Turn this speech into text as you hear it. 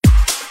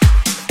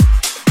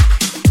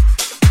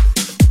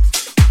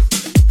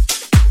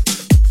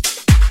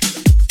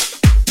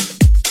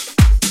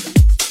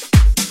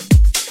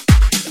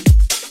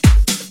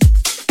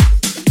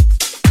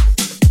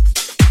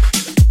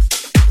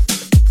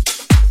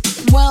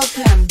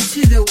to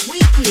the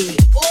weekly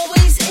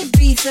Always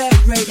Ibiza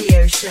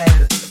radio show.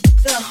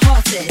 The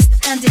hottest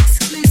and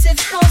exclusive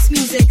house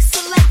music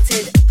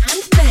selected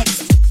and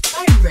mixed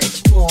by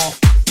Rich Moore.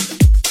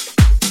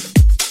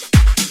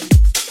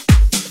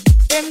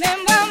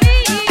 Remember me.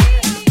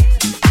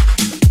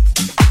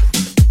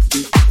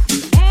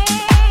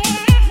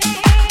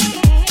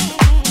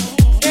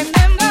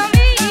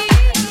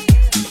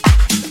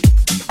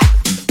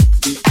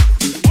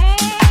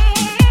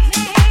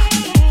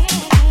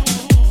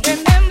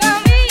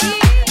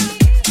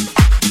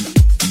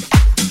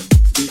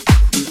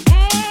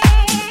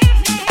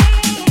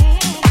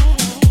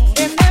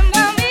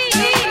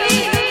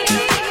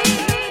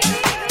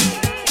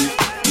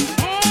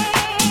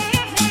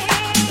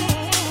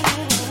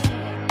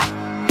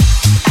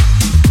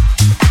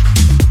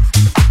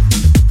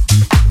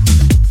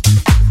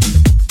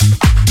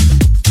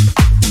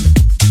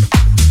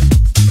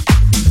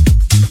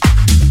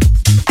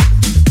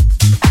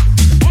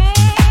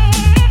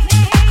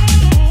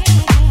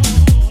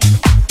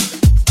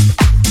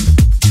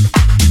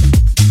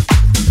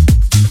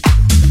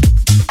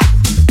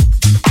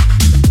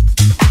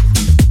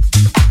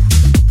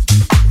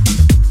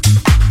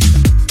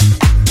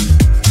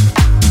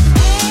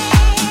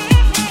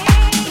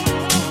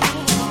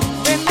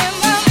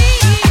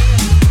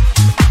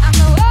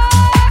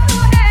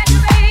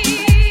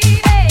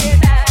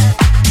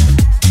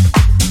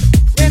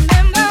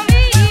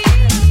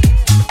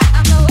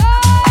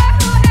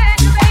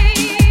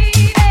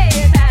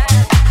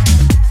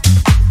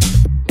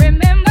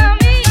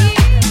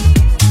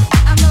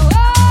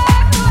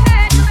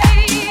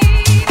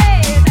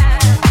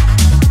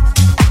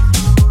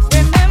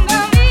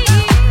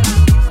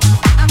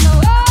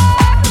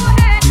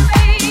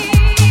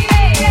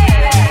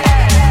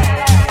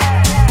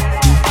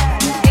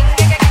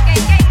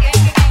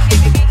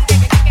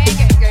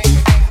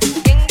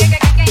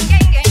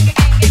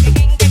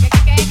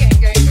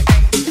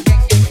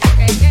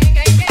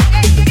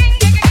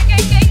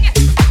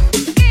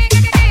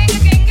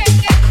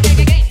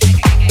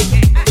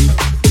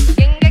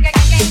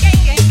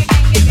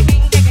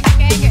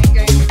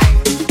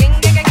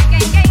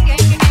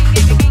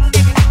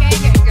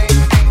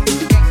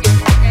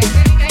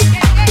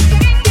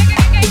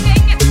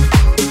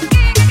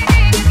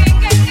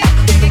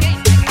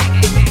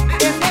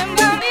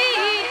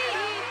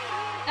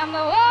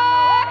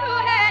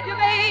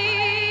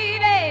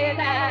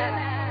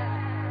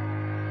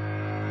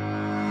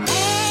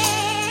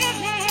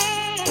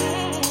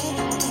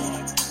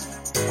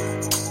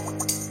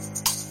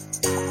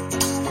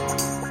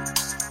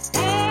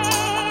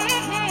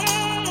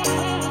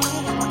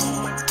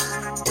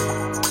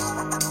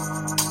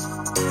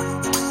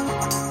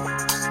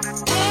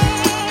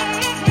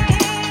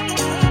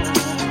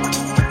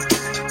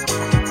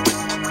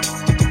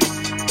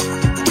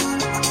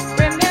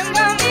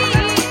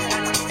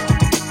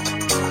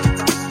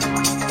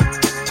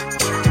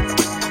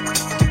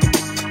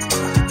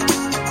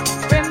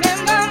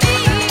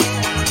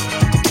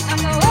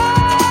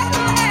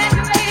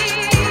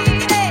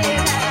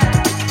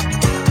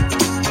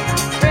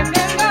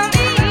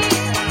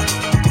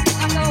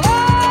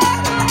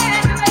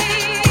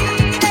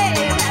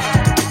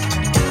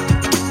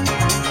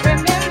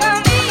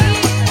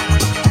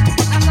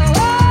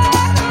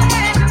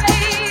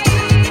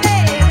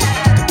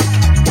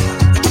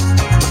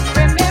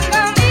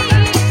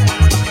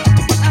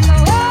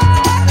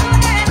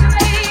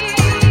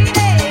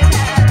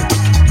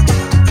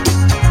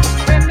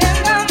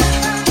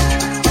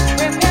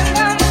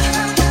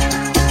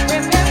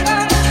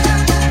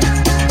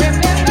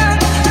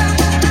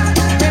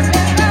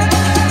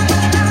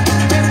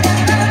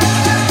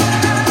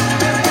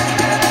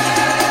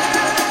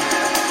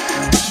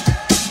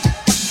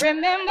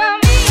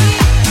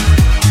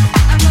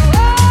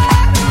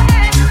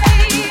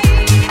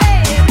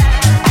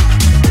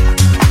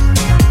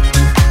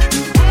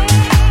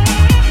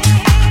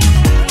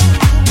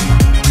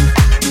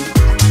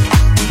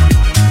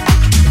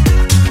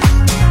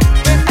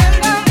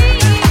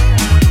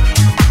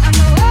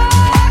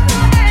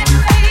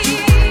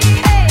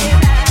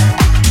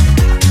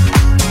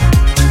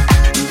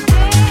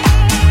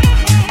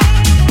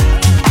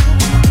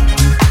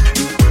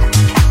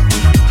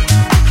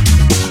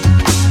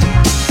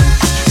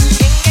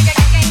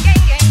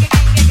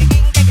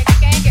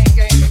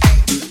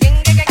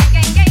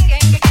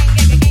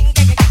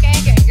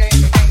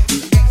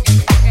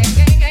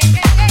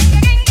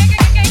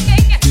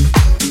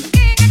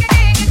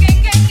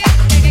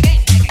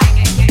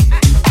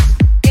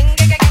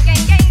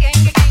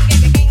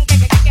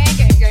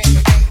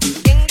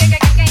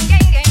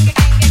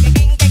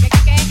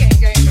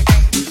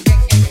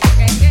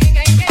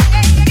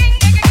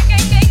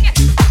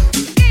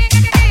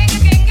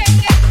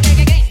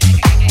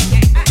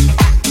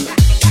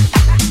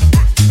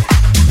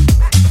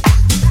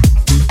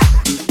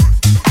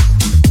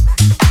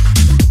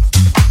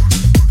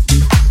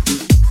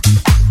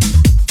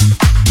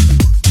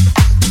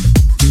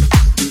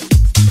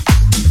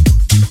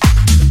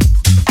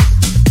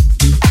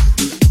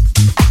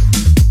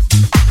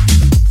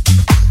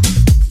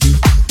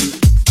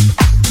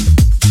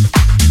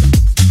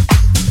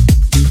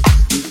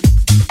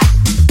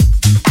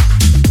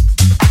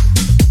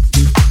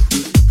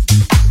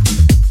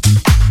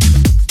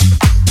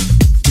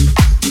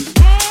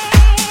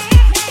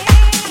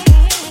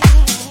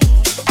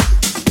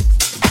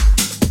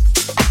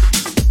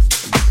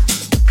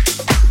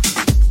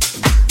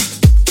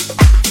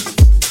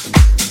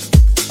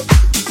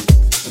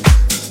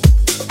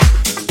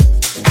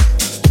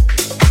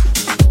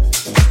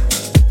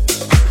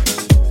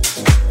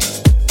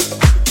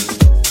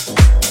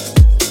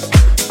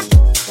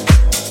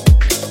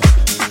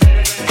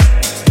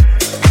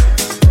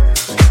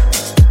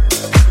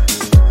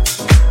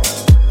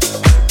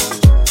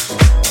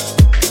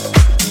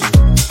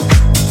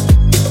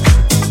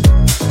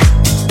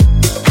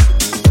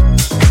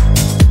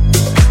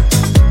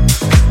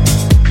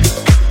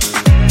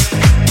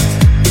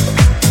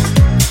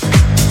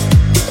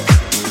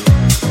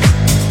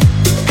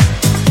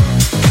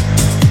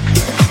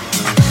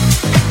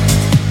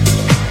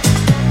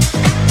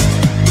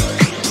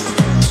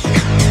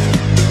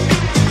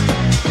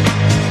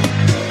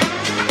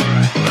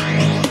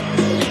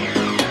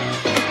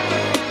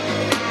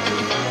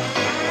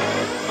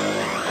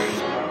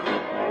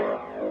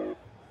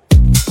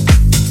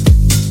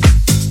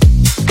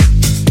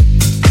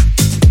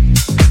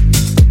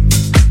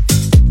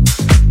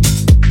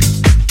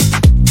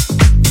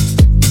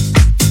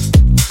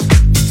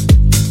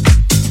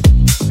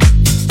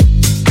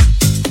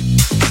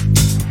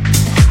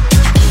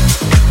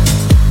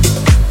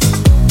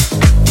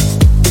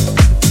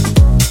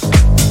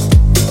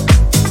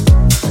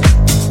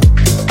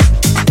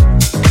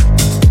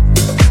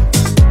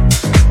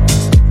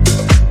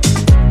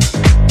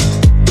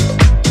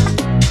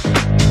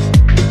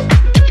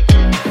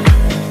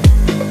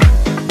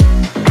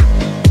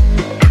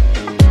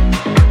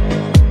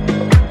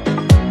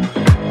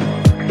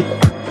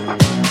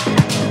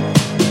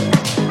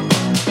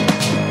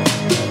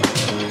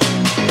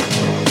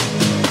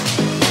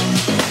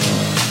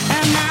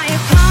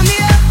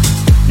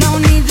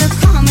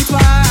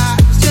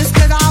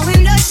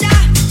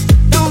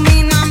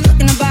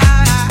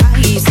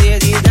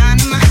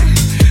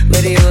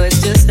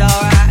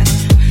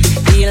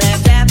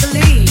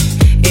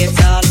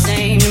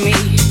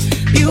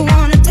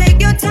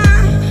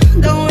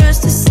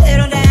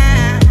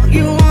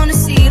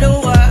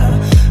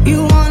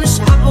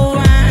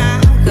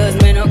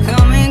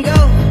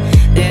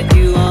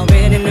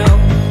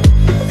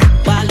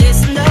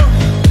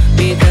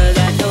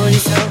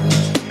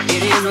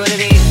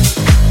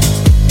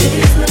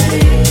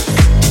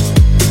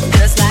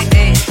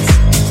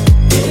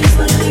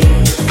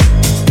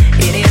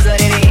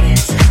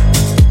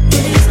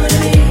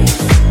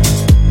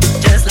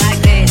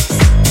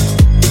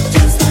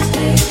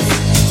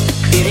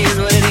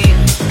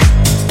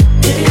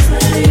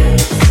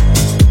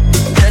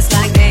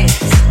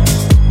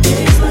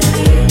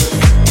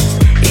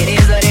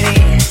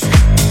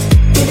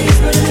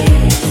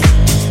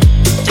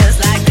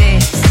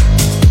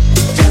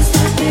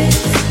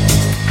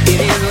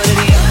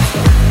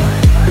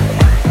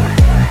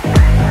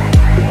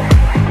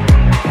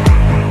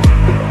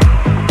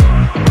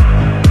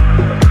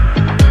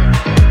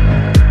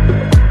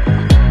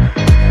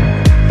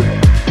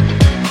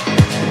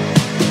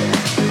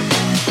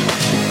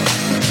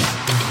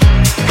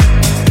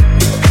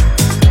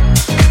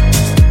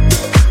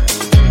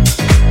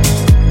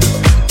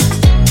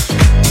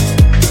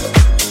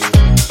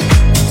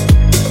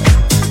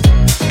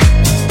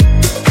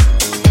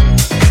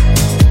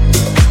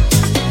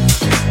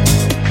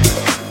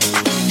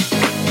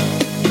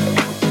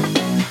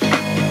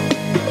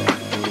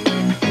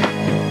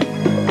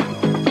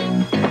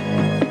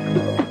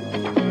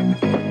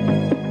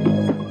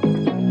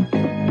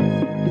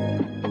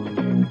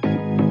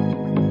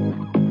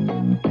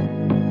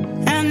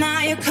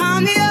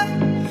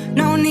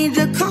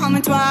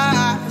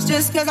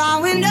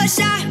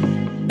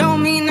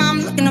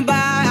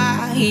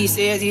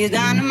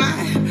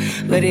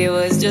 But it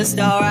was just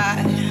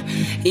alright.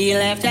 He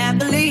left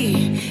happily,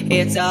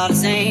 it's all the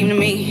same to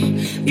me.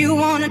 You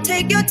wanna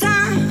take your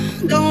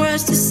time, don't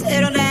rush to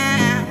settle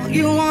down.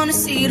 You wanna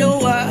see the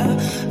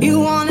world, you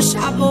wanna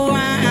shop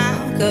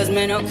around. Cause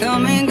men will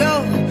come and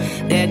go,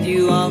 that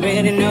you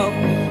already know.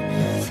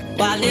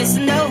 Why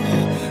listen though,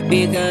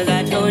 because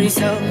I told you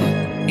so.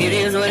 It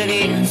is what it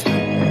is,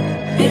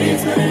 it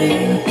is what it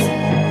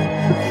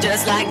is.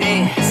 Just like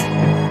this,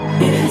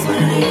 it is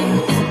what it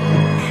is.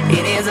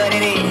 It is what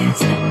it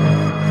is.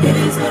 It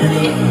is what it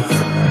is.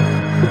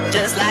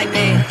 Just like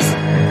this.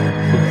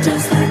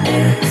 Just like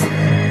this.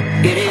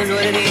 It is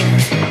what it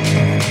is.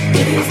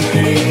 It is what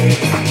it is.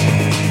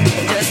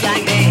 Just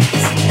like this.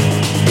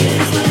 It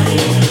is what it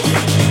is.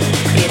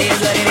 It is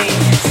what it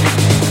is.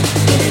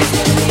 It is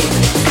what it is.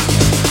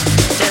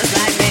 Just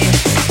like this.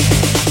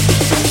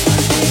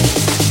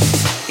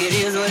 It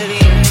is what it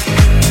is.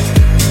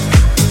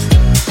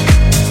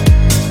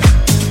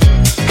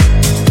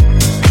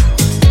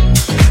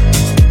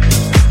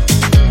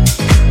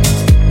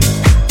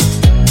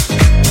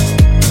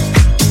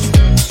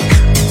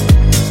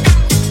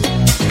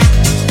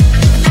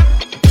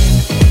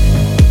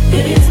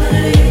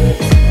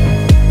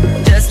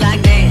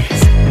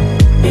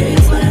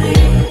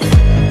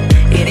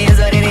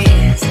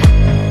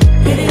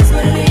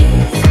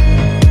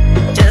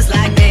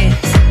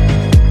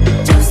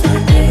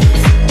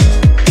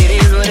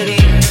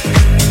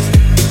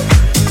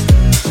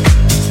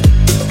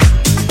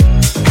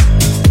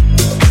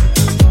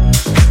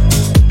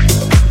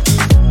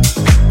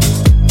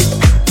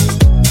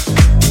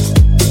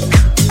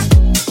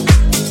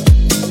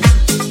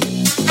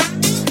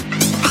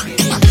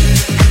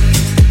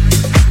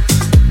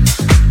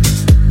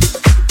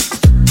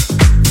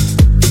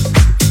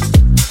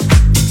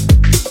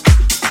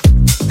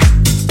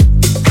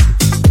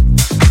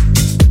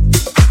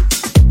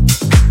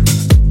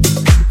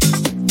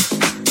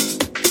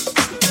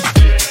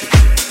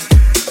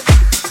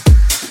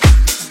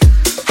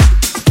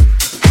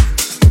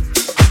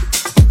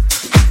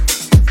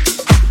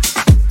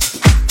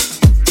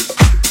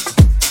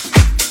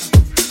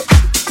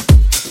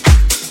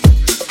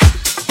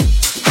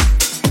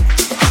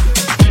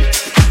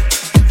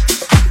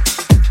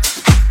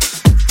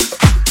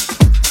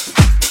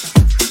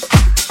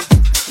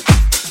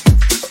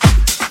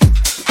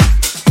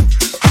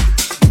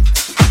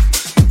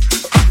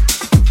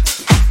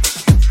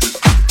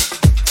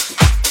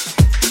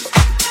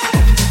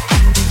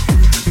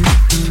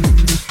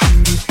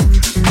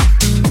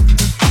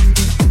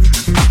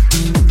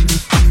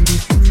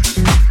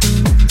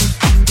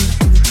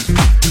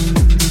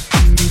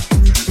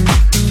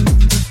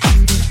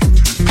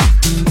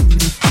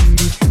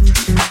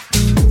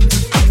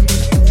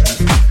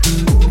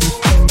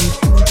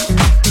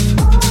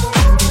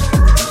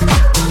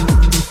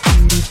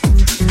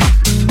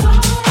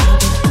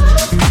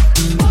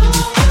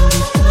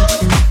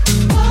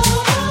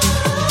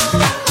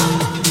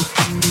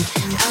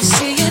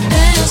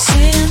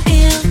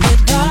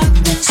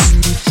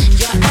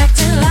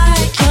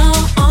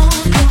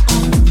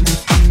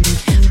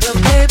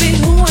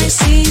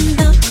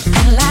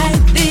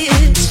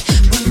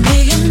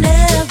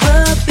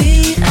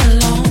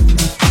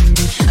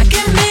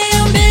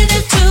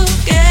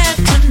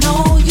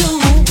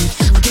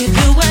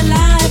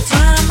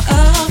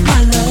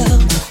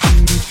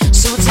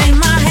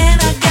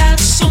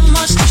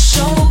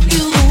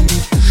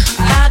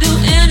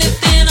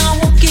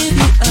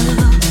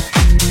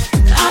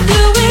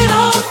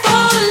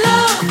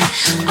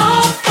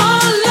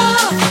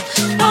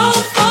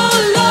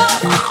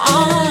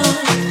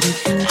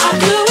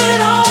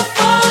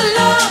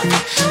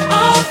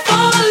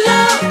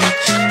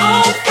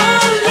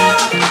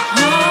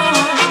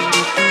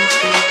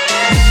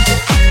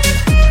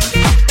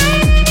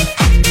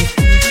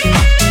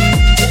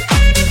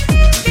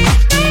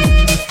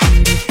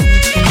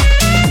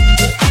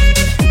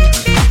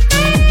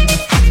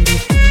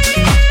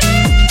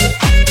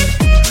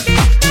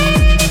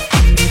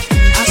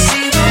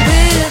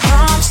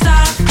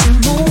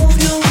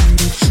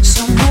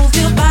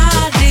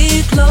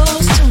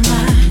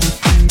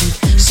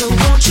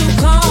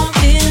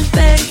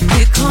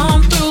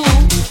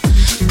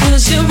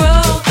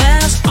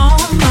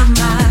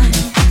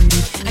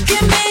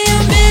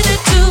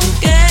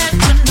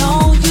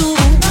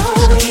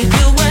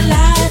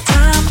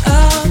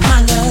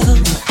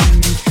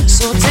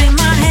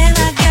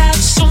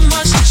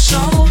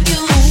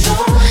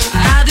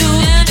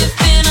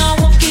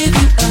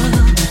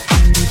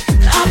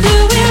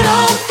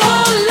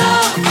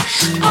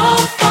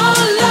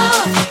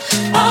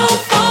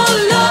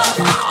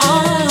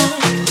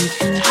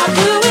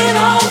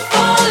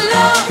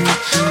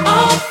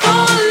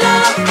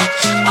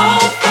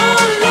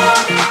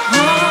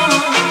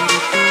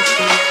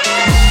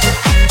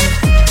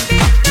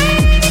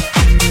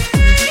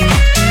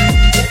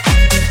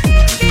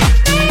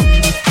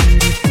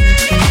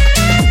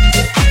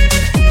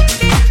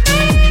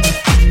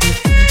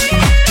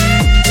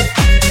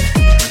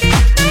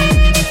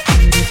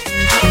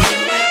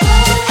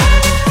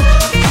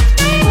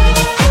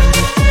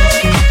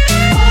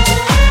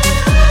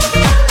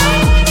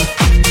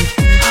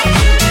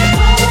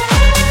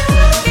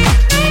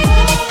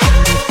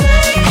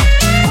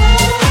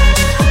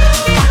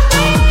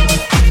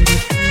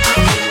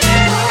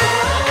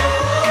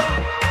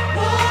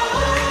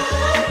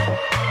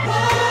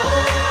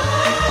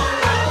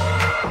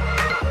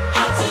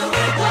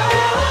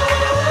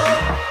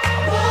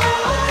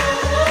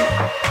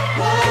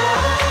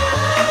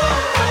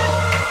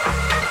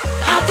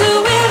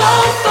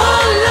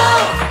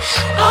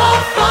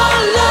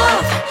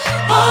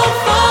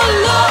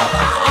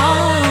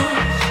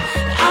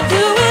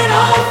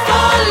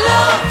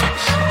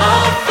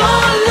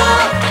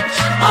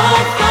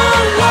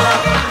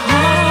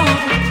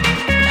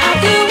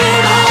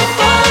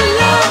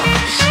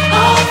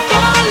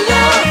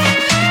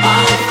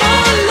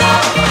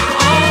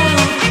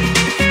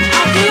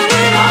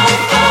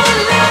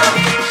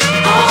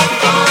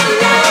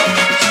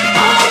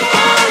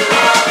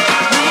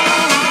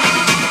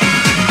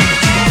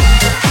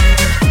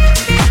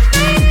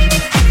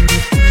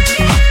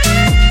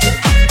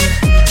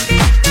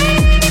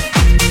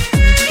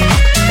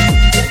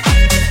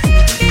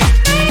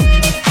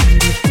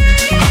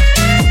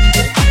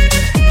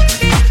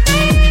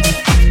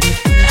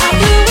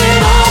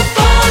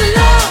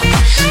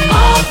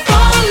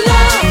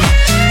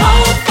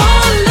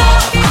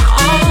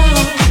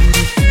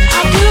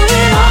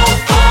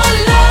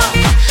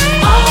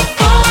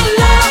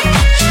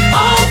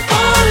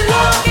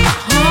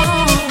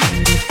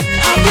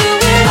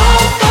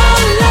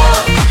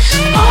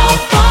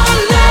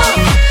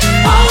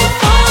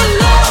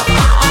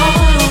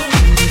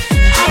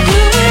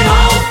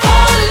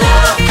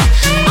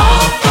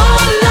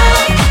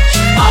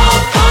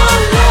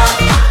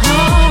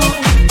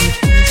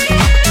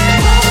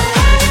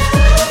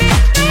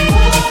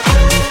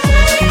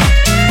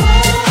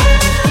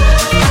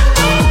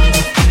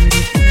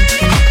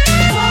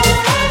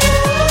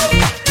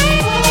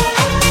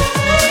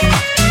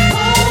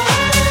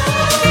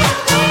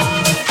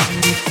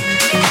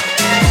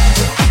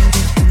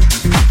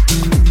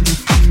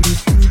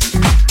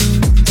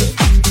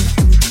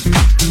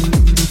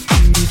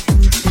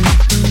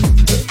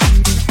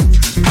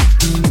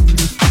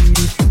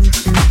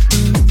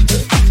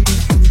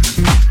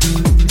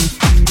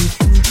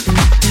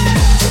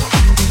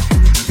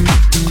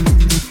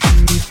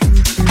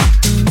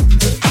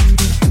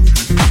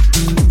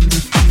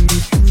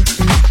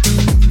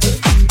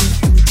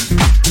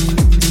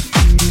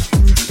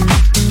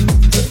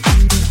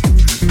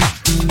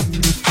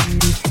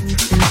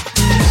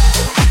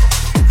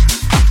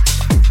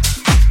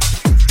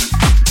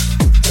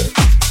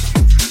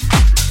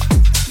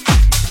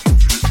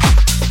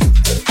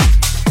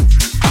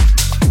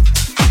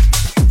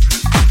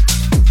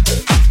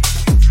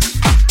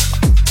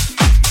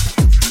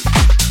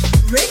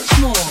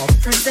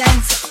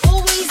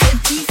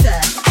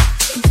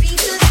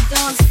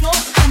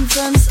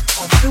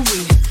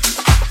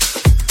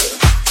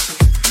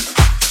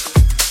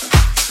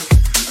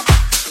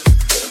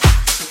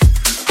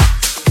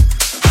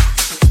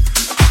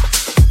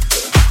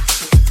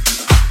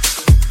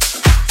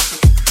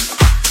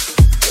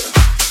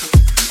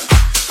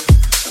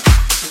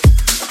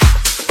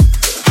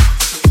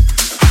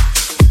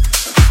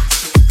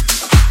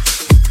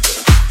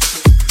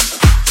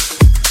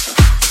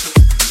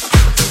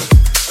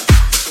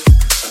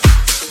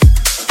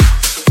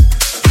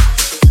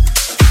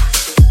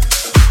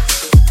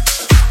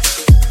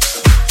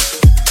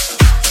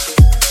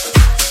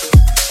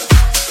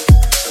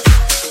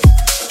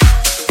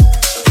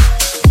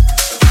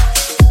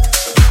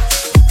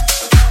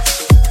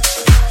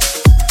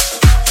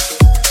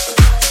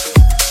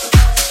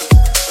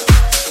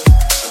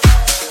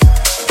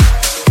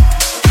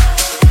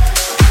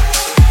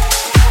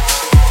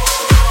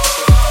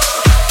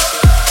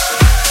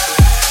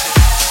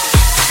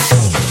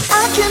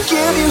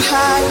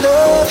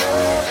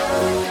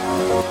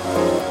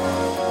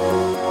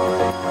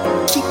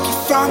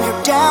 from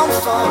your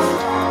downfall.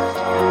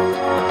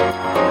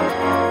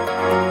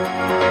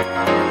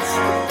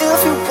 If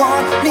you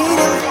want me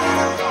to,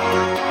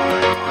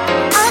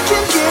 I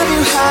can give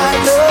you high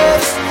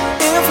love.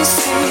 If you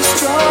stay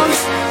strong,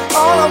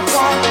 all I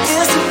want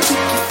is to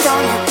keep you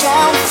from your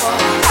downfall.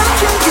 I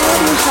can give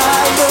you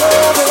high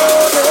love,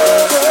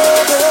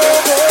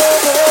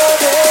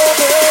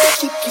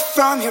 keep you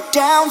from your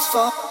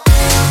downfall.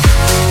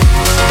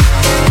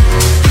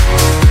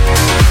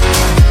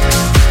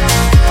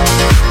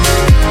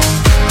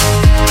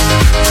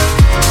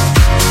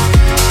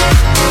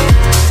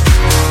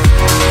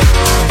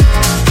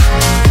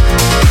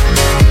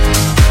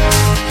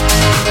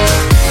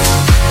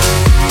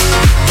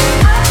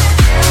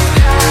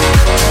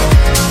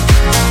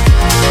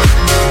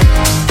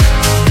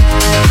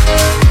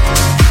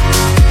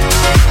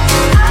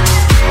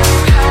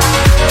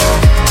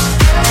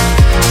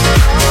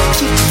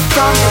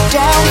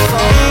 Down.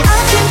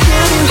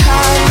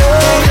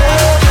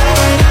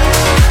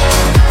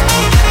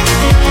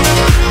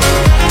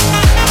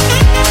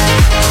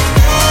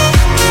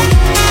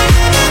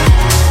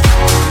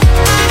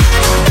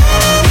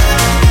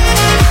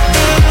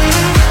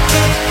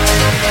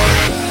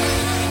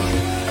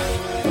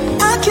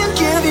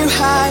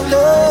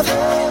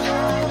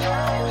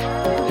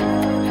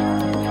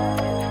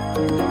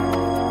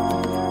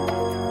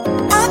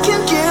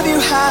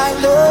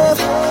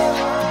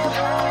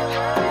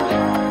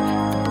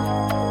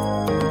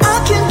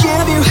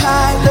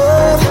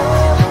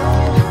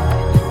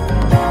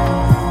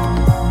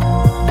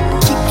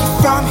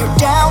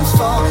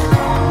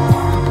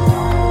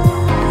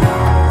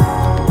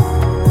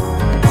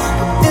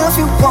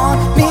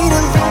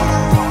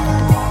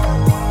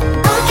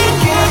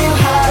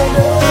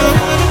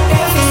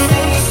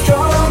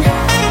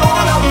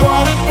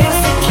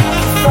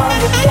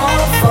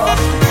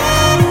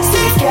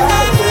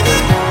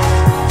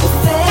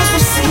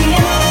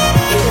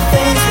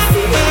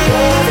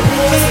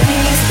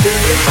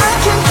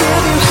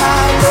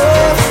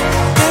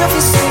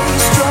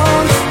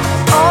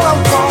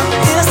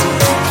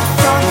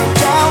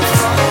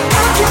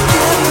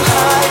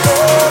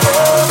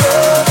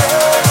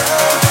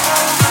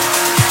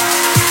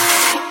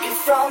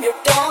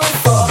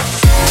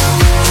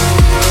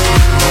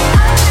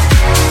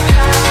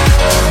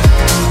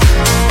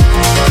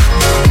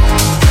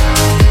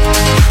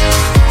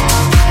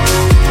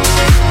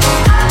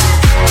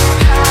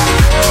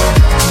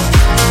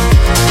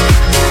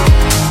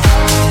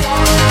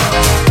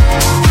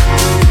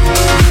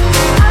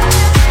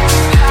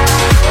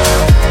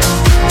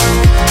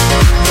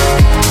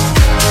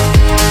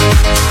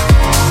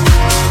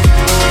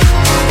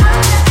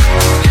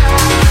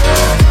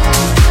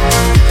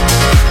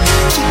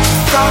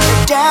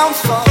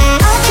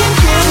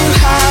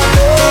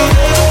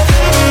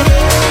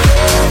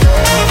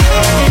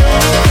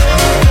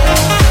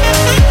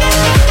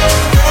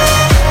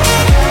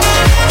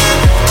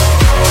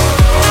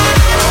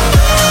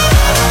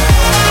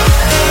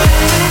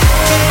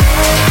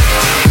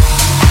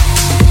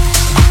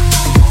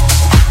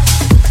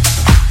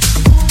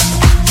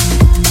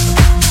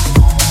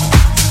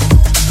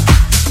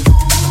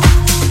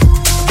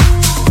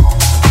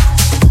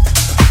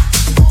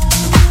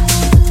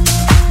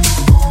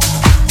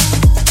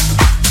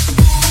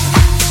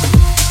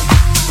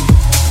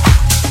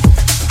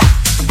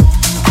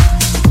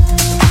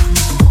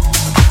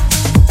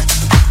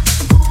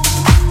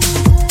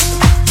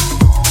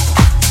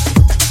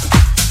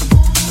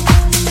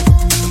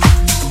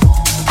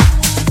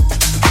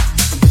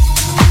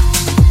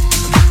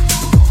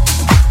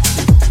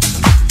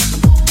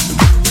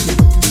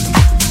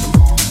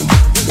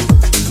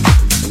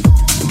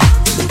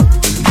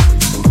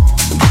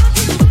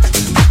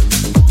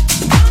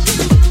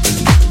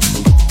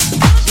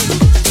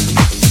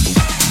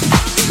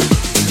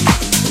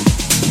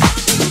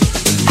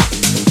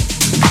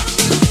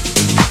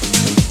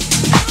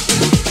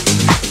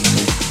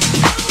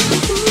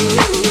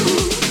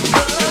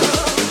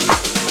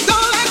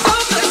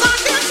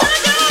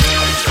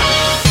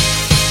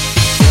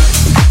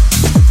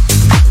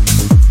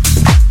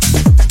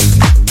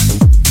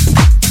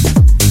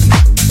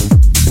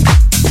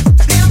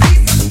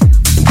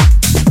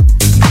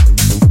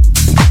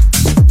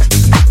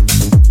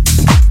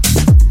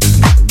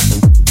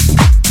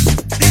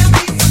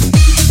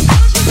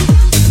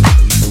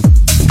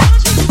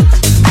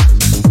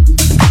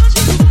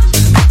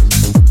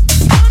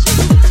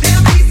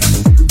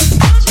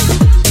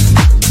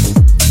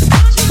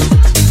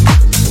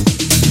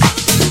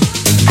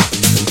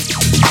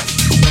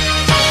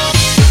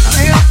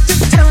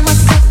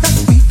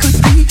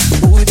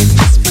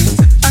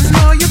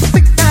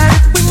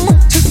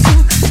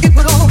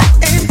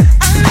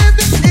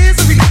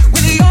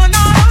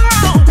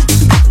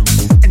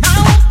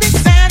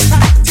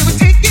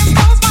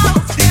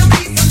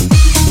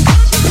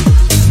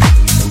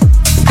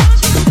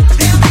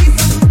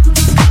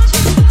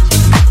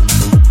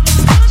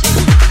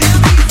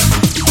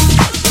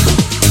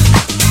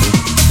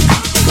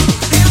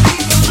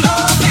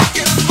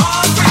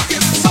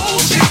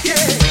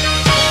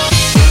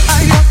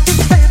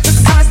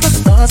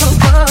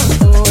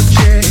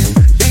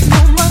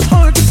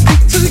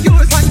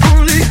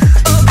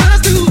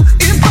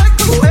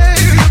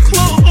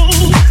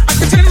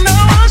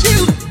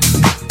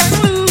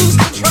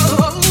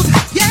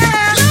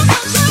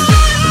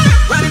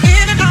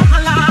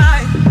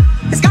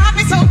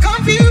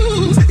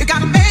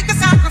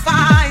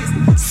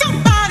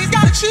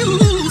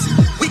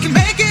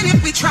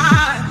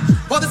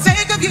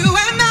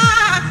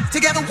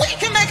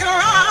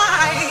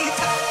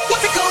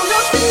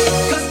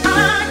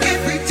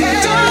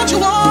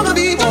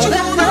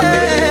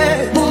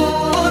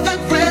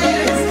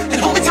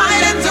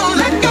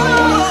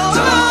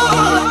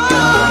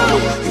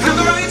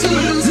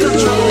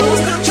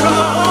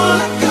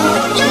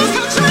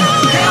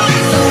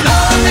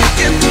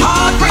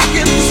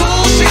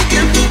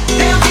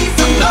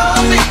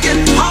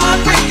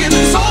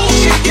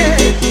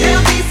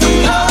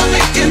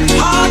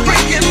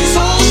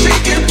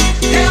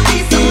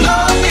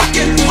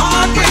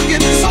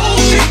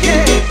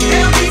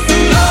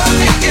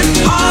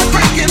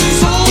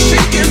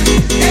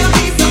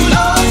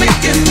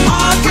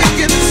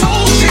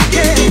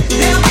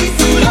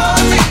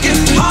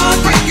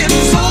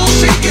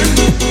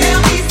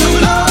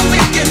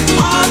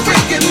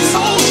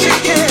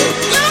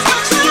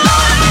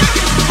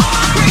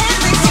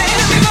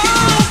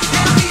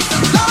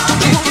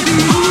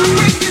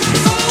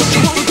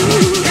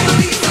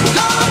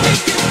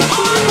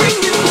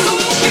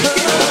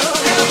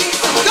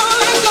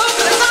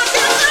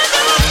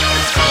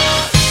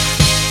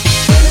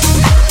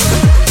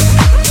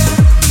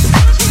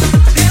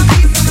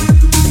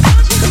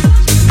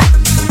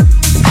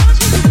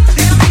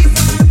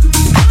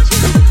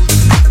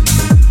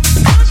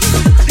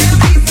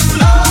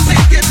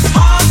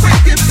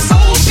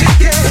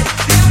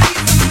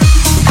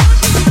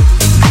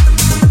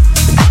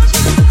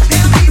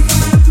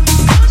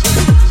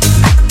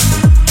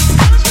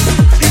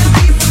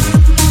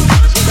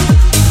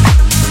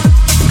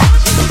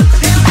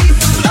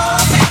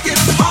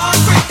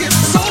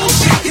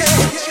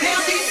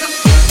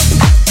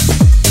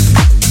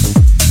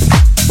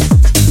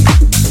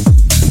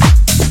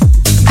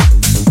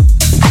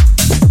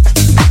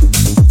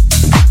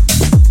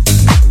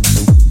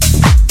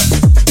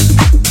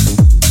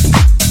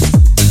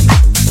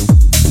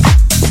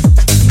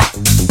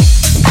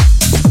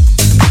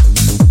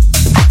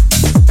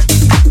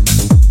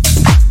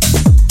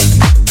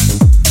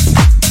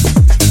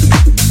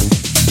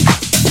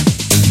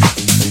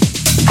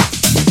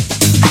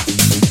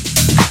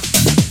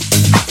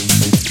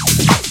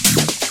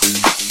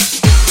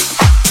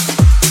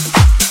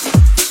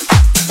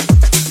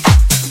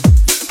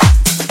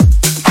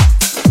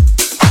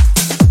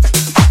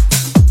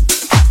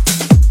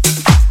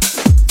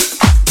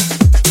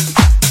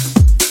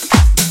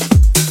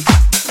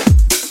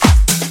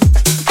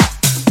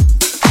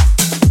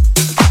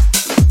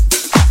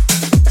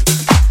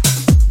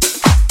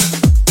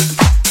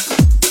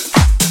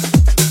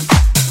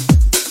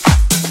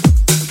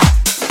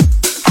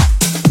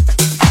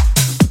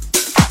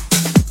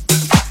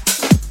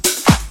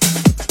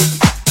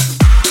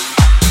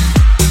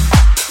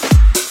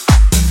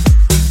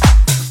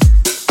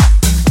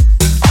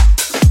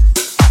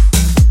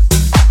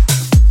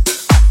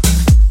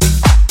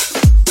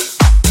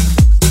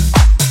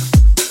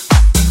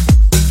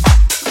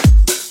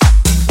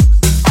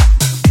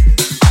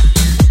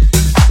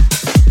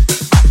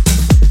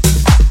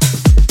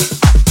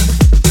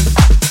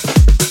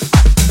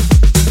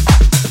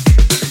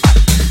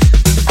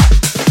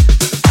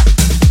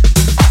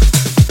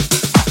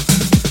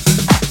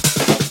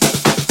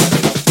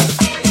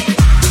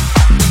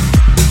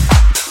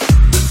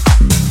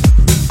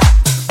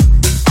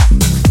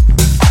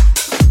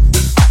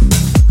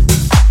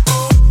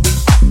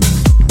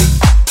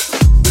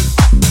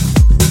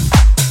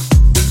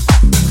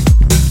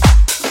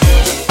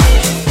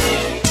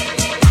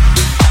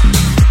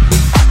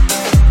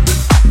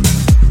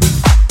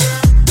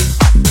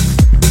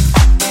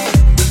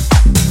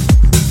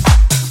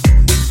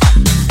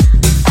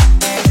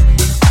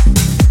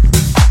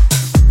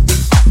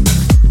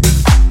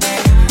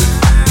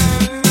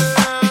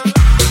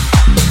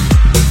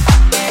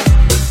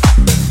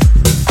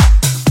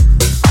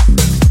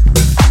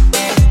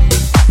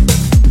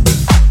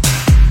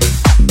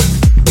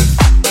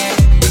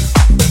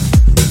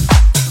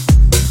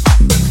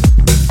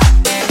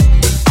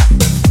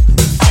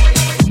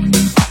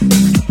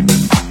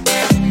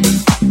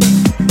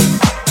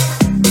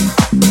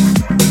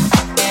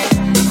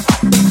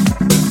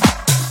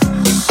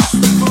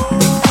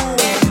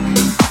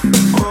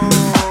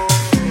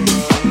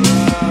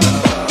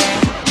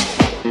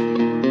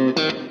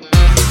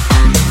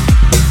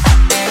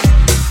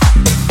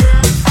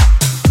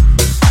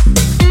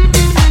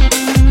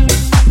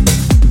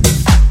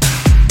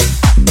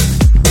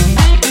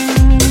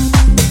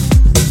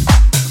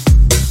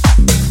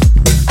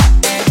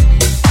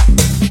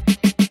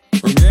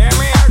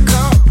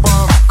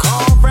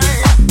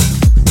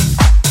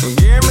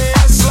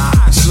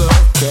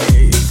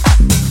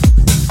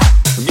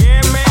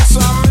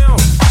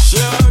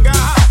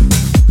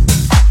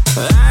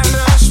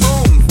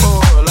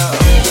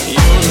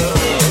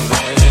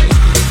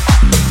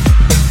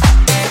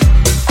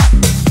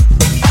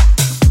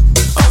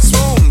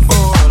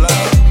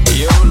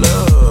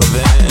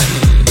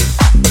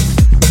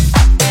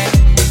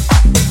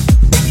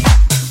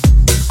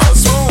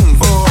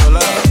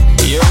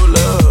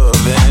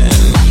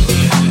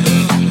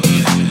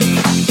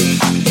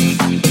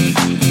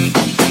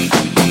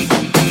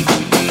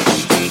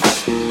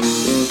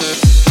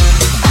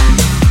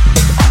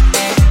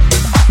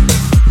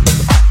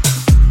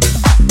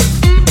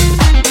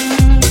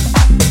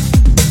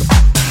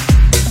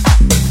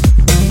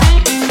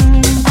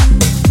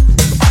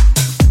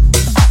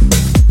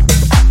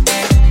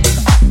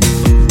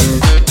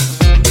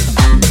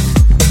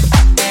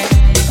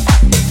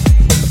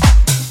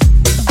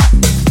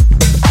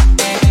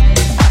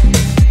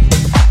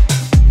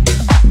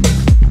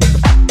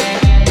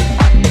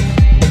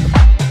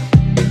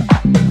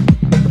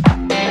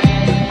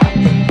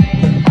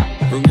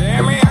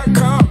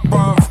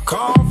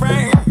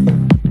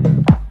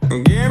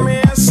 Give me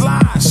a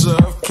slice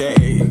of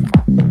cake.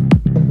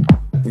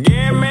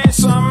 Give me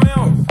some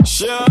milk,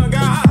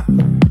 sugar,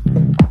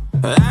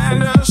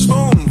 and a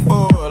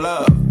spoonful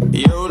of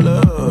your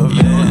love.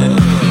 Yeah.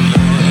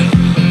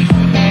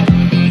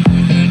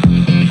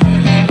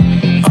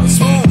 A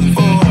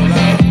spoonful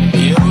of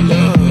your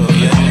love.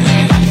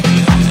 Yeah.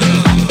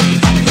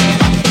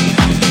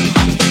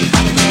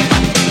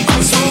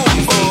 A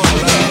spoonful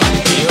of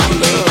your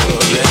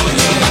love. Yeah.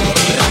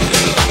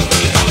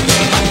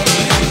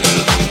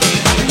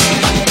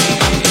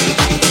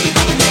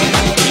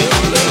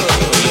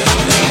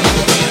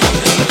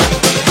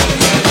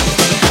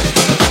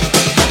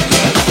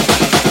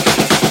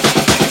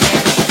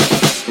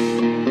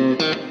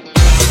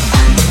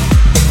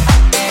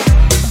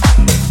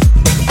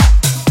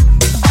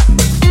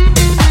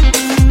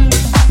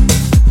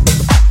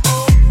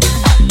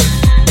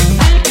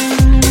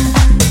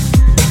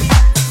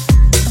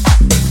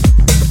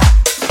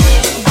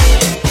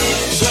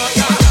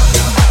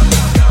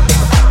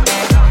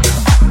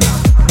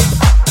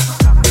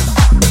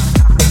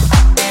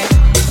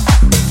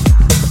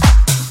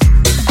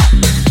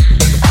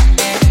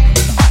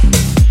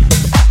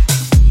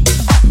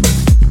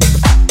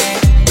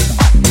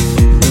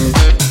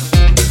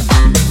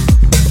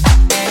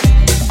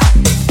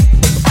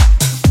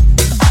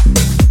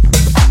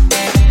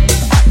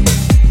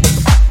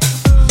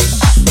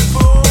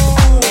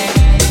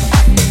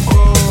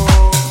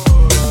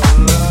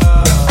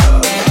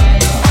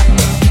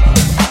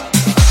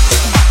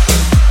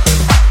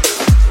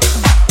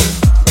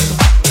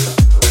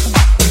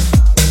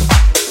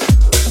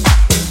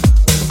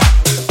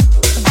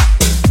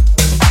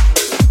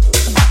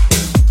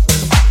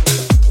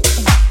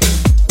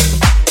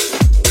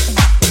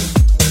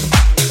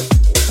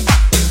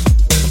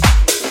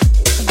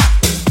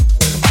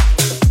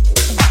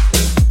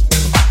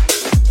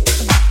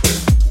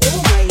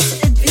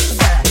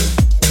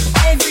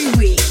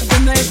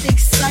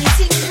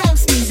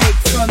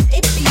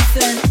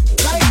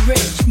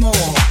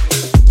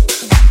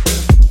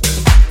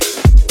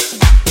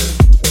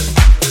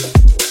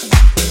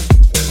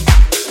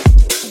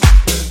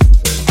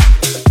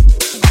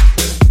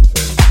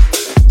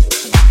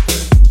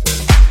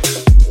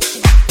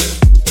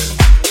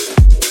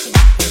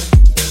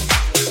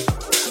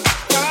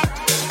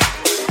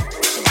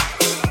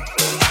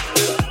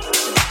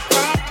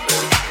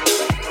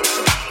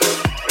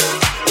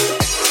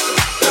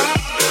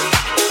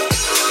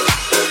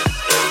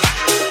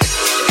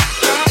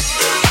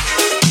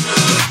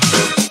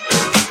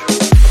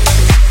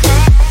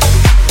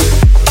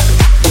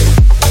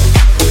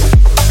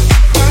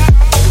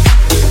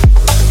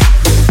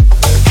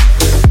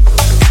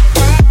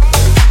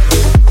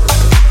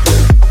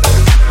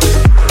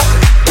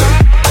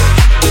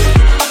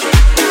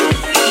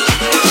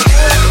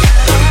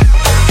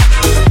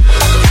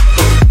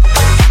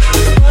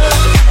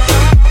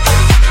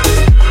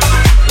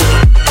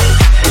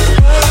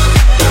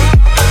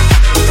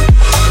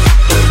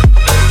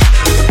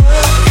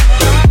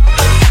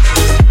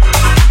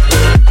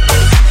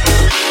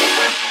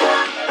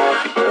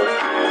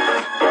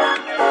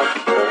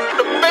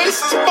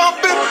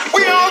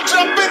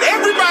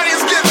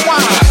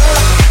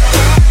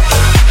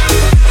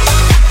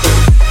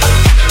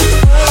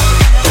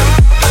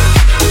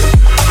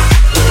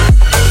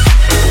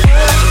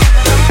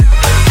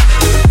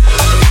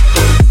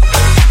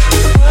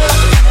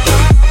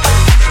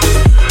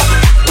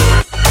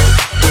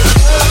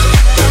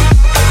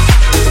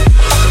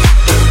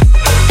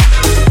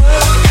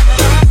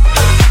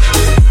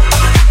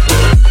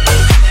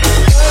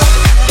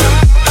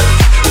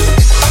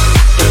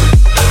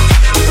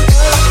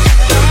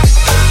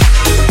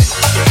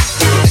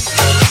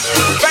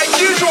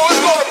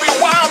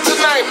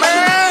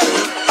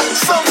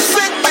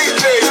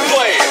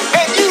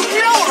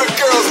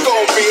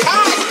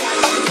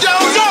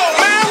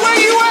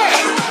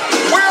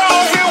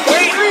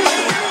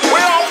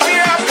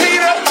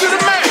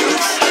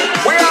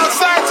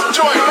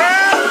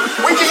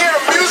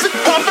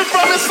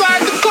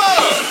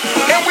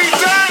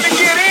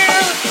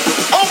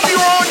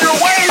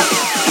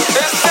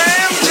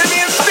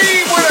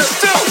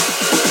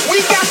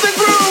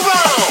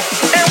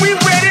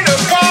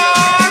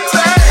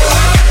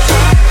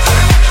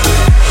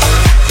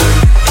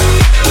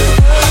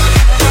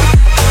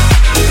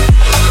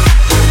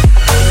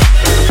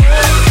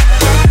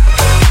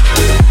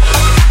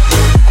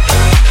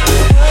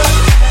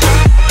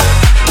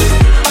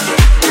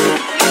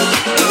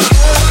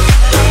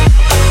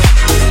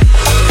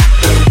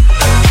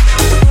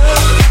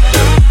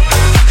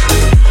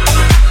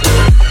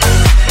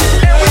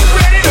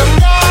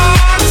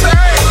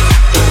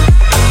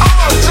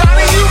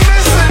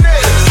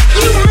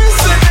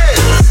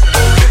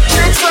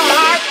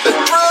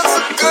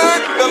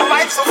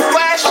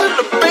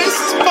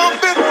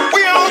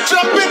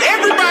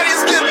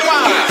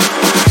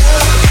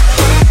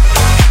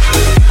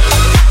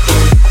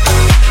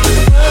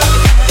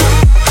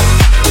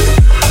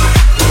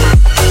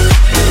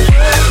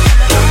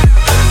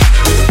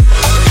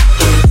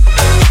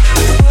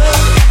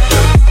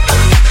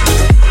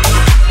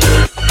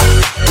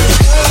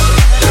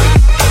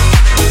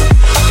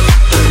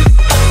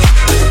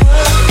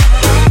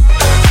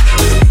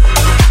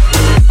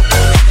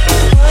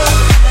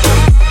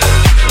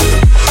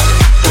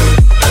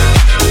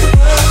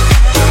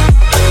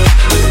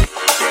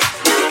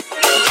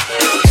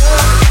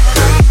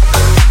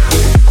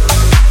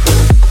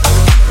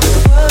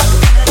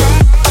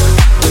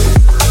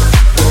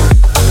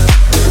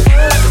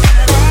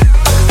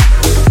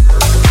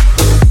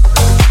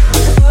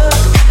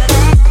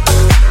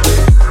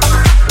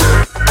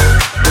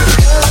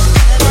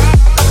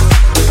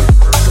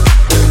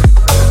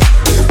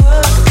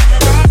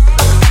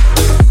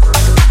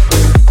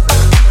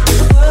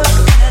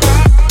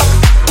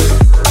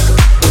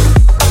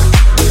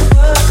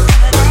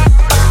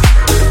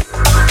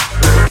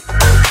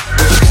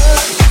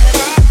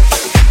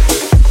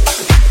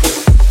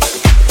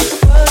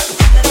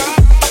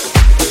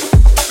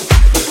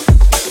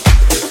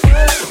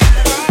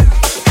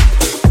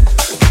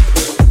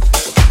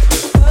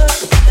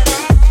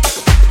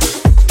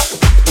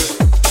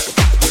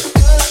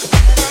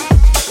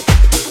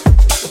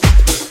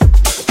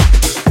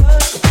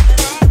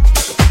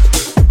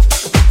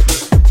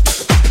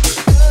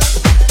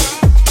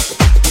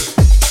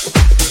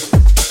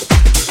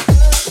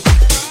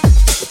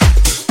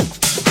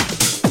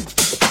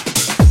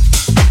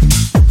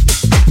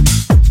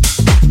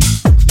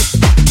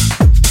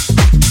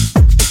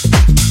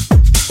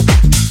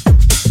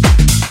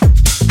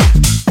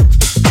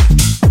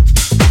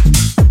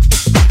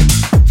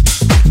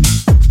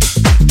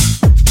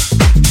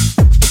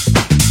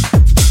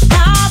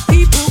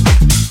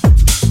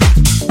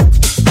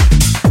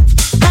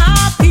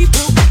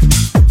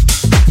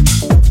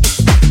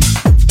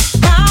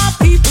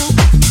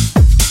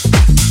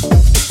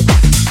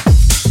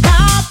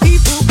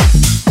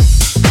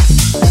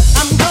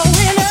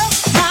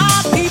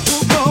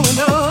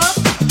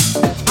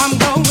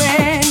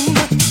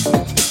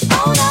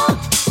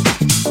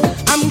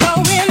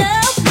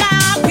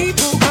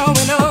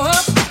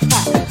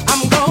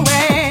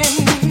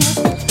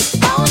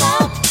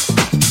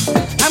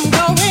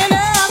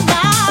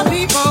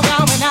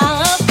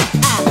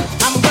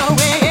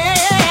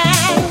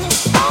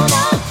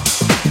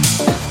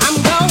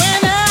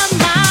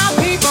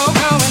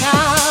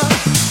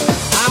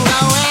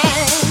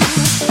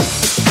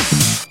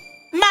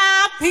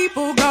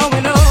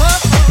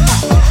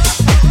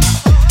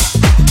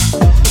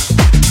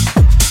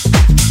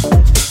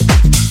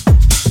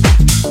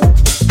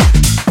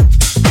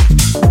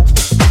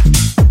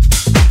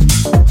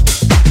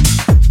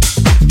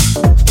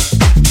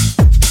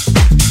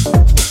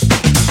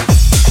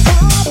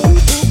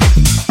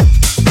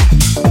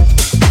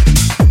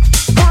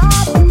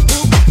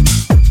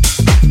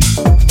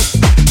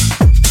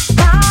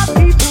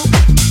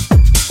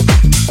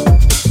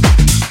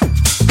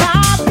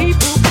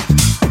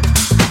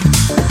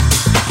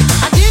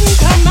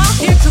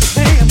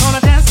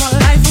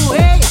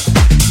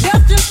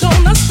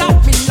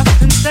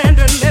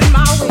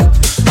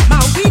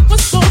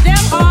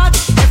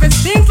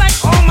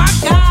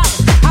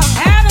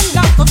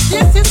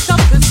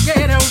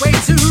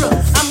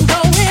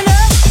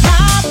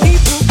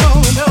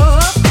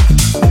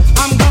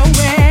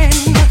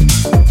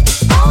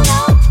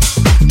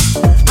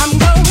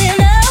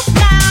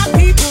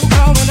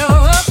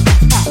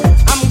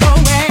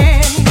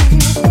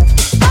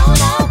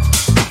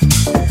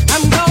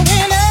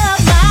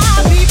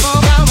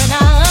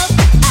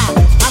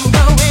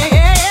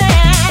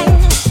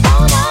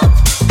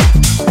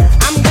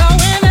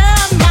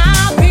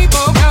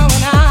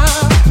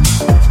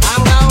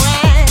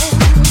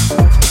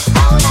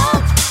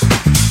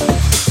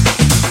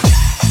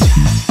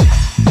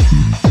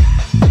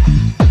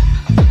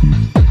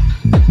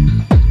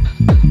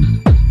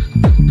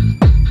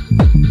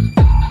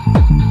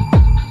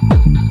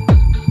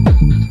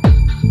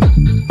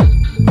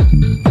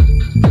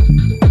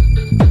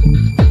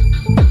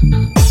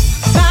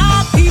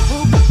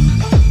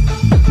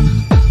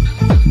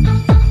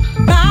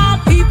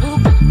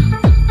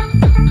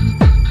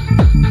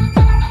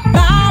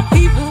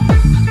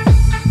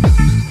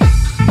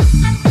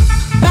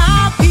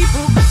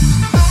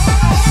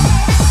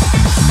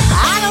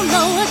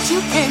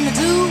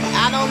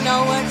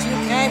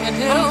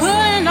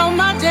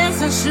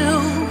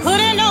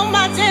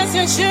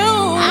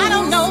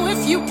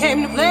 you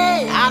came to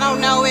play. I don't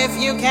know if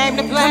you came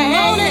to play.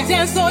 Come on and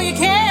dance all your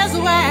cares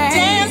away.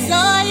 Dance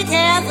all your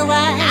cares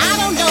away. I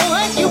don't know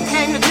what you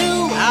came to do.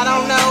 I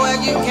don't know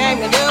what you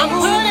came to do. I'm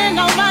putting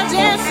on my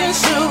dancing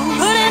shoes.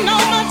 Putting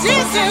on my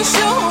dancing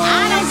shoes.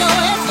 I don't know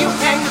if you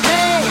came to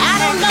play. I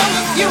don't know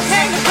if you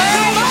came to play.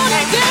 Come on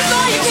and dance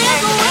all your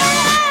cares away.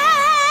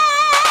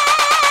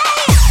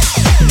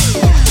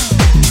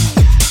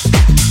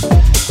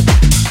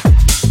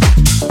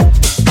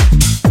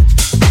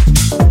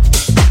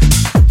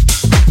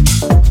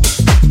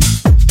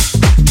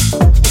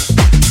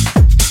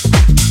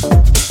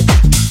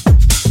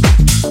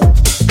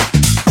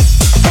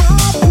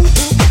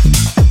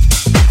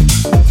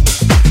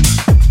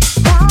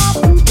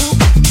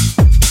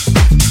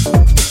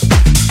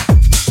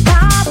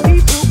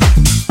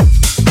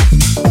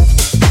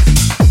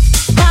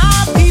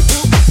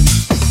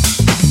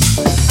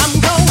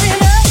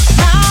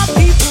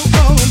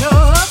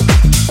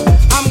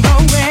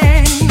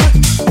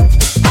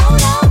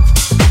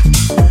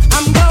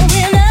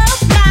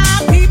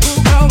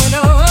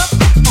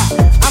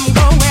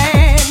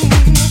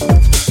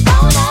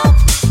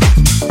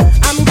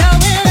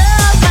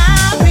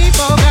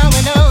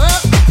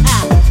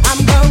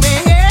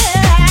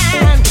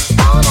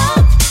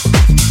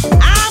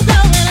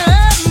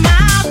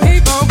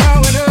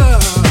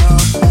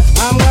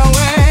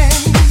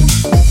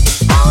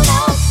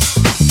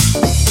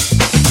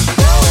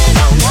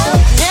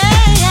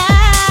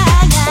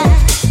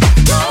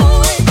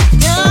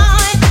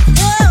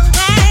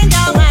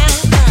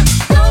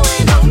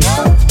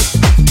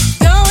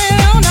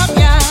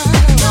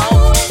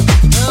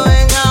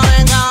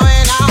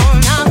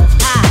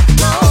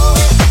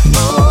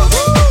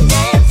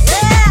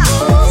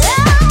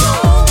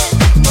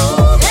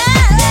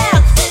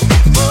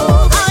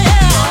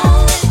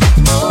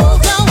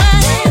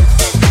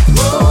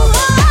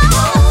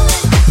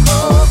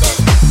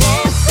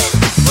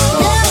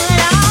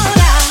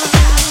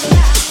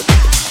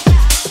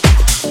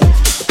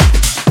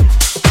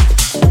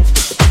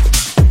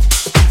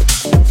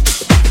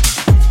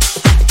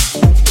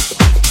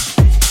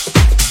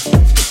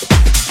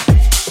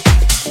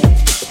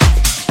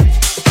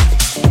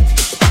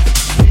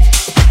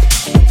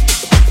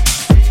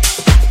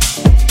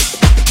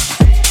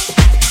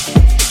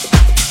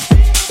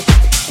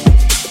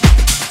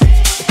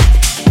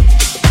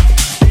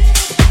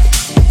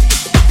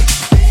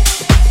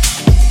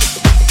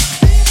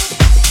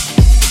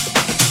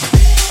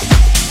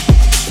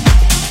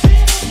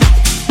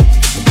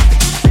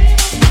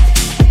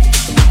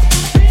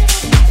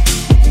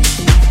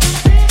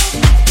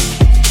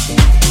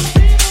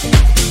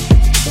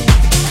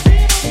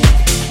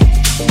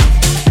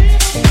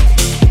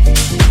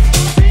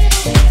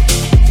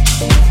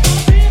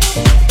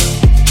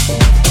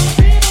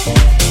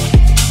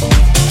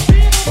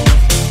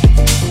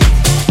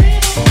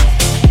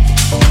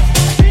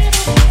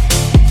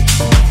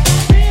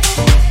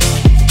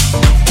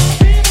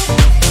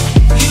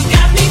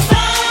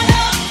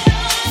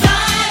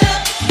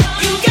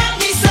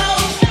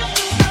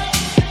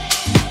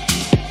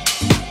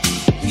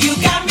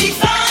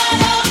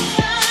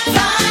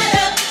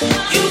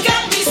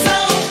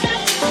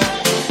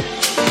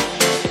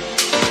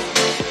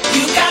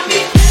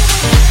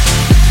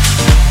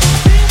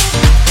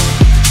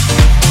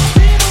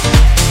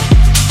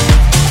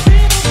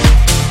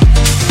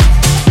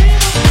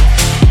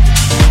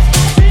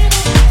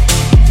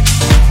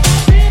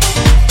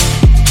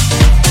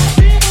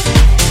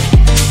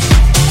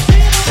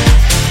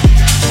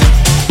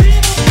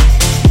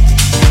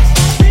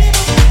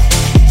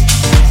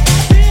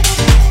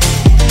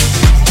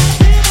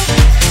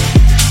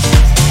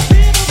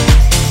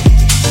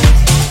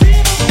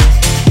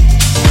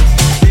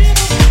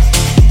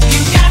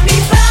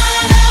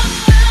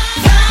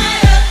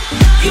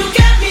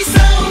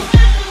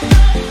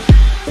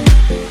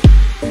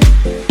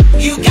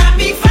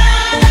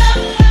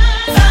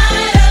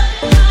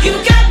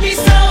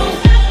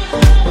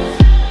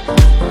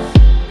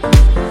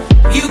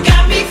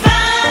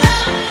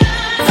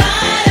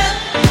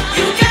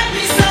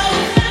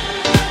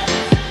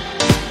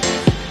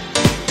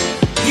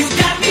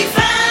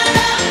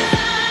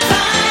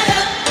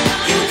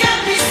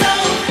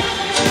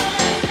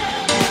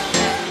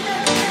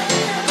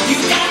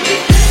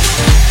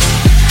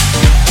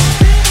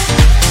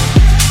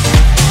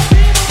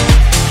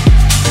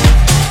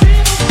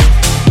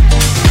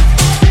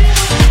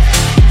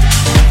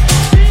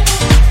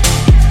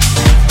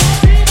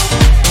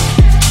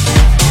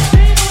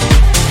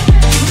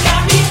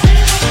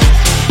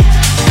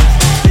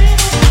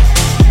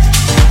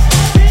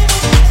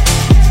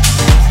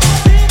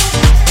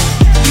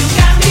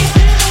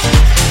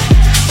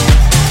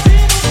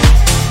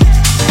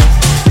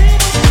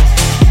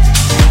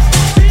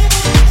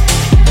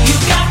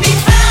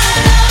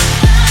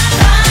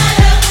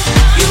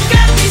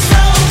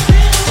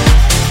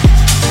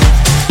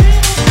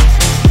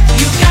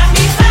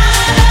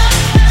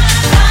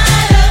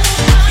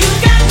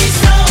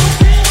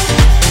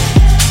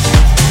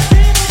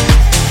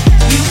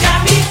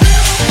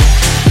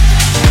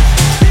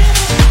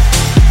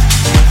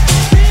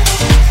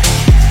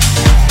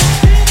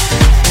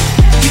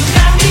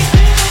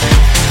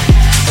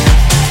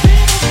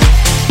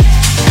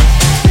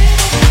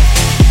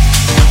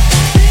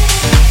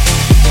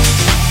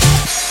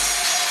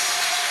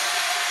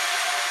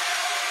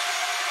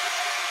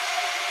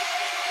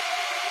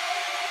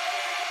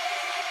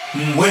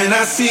 When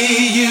I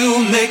see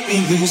you, make me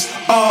lose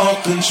all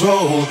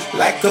control,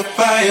 like a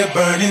fire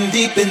burning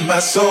deep in my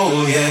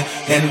soul, yeah.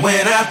 And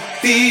when I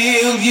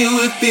feel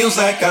you, it feels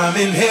like I'm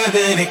in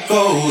heaven. It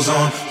goes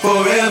on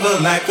forever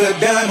like a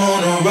dime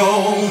on a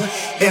roll.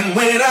 And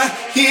when I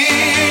hear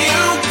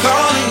you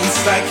calling,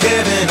 it's like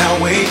heaven. I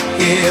wait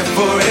here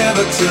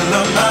forever till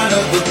I'm out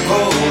of the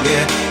cold,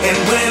 yeah. And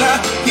when I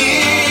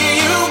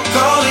hear you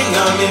calling,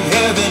 I'm in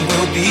heaven.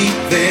 We'll be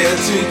there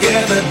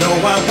together. No,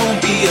 I won't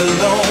be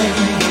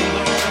alone.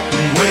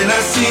 When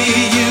I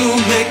see you,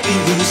 make me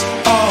lose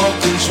all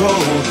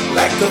control,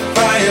 like a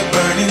fire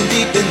burning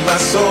deep in my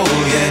soul,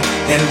 yeah.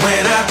 And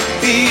when I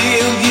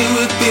feel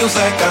you, it feels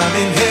like I'm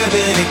in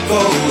heaven. It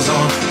goes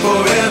on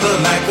forever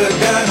like a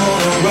dime on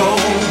a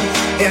roll.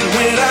 And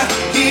when I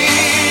hear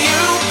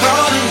you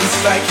calling, it's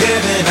like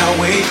heaven. I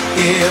wait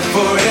here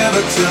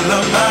forever till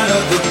I'm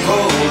out of the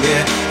cold,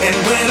 yeah. And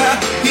when I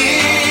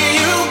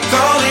hear you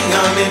calling,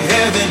 I'm in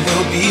heaven.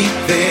 We'll be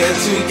there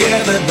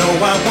together. No,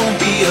 I won't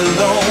be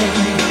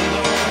alone.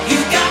 You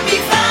got me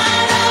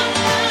fired up,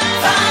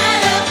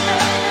 fired up.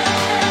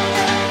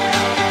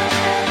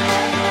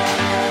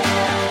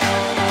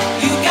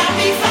 You got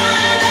me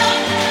fired up,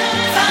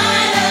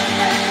 fired up.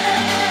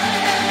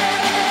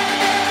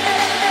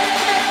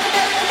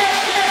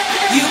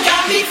 You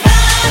got me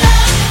fired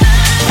up,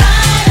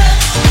 fired up.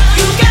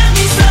 You got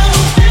me so.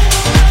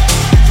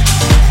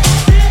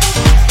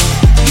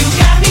 You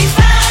got me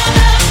fired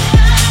up,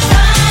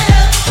 fired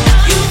up.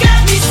 You got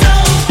me so.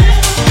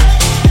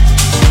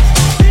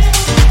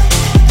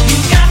 You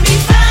got me fired up, fired up. You got me so. You got me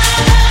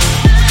fired up,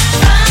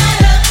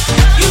 fired up.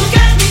 You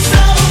got me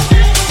so. You got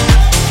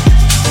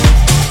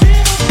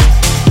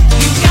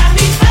me. You got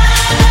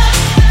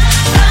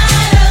me.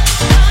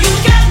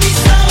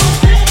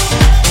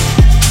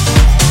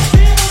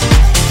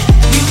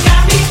 You got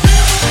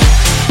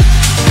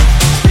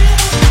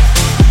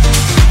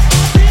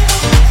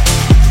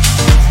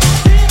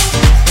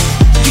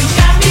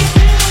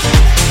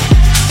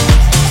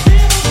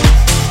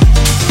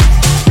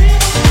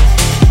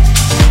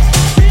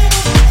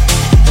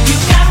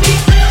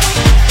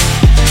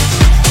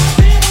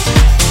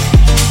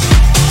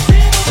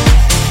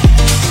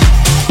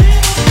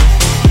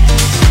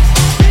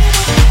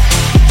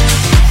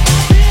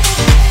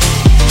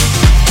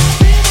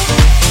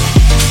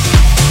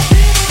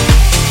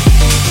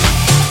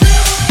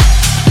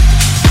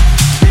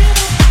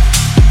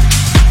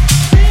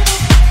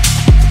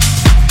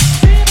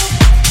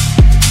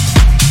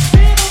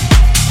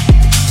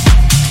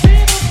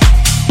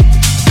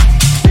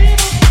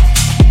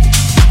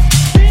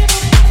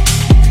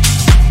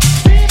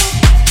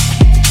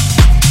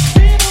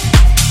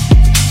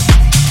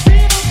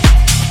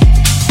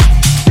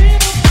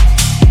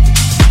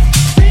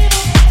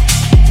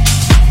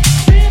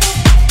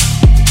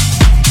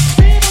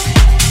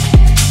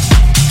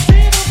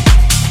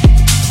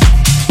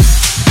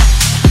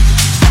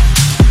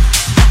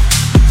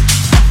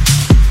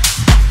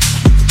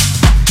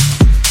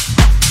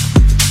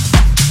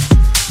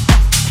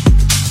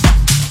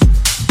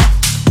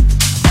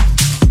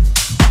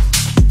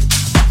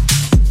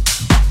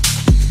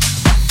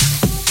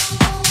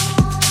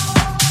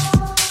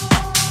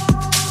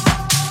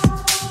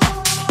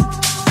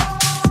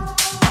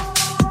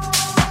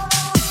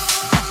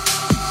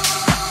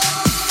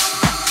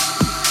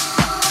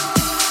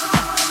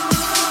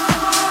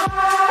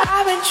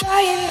I've been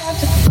trying not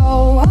to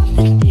go off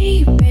the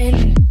deep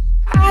end.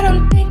 I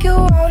don't think you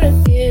wanna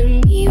give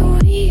me a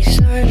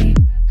reason.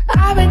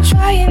 I've been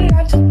trying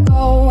not to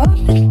go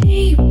off the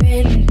deep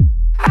end.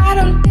 I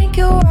don't think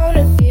you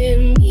wanna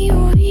give me a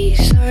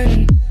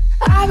reason.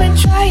 I've been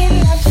trying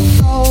not to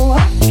go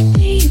off the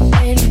deep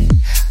end.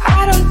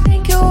 I don't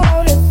think you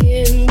wanna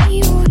give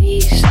me a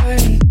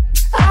reason.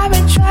 I've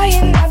been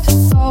trying not to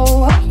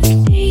go off the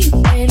deep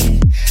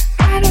end.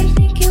 I don't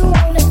think you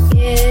wanna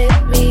give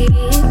me.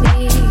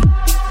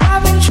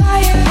 I've been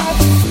trying not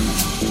to.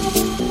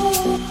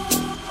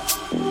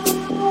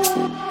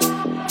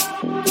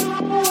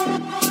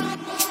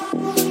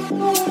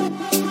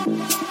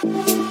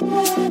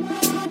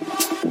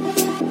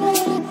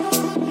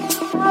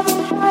 I've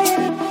been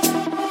trying.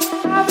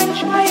 I've been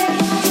trying.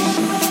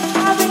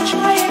 I've been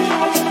trying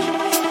not to.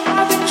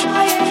 I've been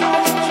trying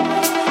not to.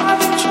 I've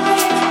been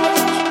trying not to.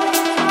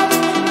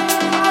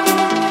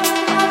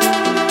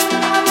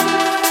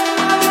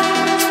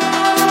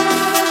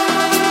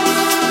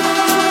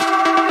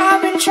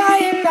 I've been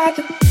trying not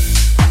to.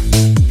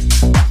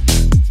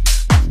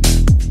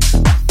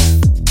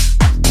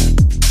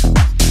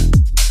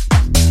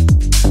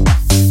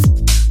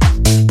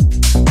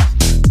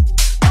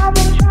 I've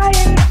been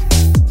trying.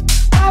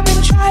 I've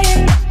been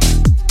trying.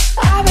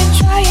 I've been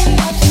trying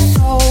not to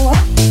go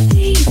off the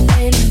deep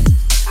end.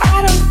 I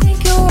don't think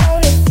you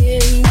wanna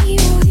give me a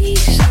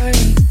reason.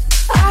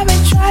 I've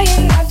been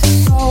trying not to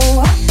go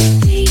off the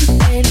deep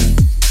end.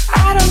 I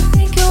don't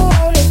think you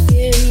wanna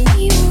give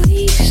me a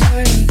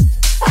reason.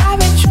 I've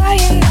been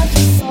trying not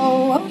to go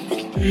off the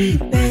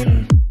deep end.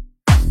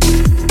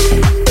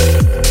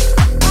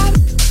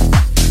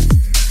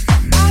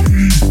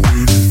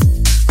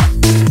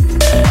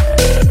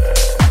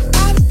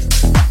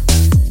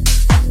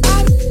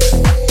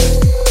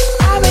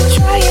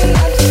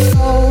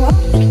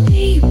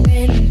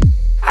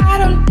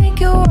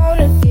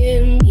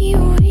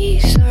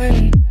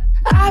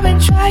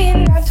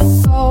 trying not to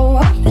go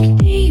off the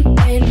deep